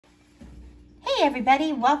Hey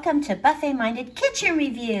everybody, welcome to Buffet Minded Kitchen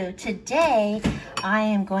Review. Today I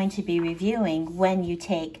am going to be reviewing when you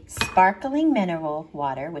take sparkling mineral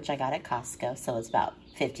water, which I got at Costco, so it's about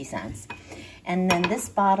 50 cents, and then this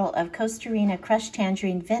bottle of Costa Rica crushed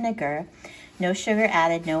tangerine vinegar, no sugar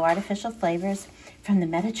added, no artificial flavors, from the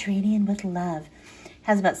Mediterranean with love.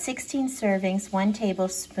 Has about 16 servings, 1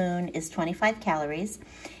 tablespoon is 25 calories,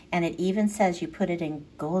 and it even says you put it in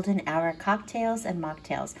golden hour cocktails and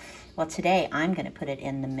mocktails. Well, today I'm gonna put it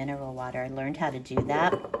in the mineral water. I learned how to do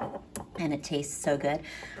that, and it tastes so good.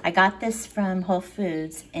 I got this from Whole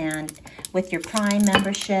Foods, and with your Prime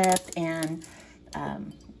membership, and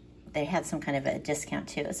they had some kind of a discount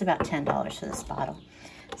too. It's about $10 for this bottle.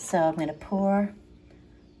 So I'm gonna pour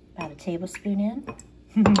about a tablespoon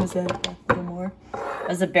in. Was that a little more? It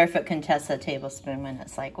was a Barefoot Contessa tablespoon when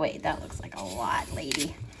it's like, wait, that looks like a lot,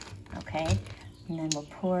 lady. Okay, and then we'll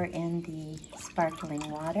pour in the sparkling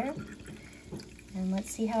water, and let's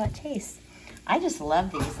see how it tastes. I just love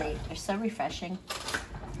these. They're so refreshing,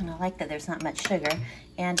 and I like that there's not much sugar.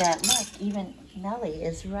 And look, even Melly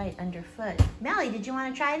is right underfoot. Melly, did you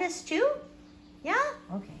want to try this too? Yeah?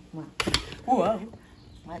 Okay, well, whoa.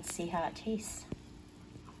 Let's see how it tastes.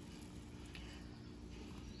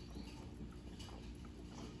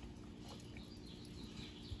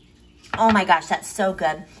 Oh my gosh, that's so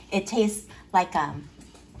good. It tastes like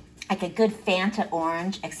a good Fanta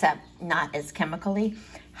orange, except not as chemically.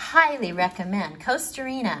 Highly recommend Costa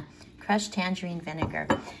Rica crushed tangerine vinegar.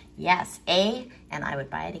 Yes, and I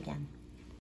would buy it again.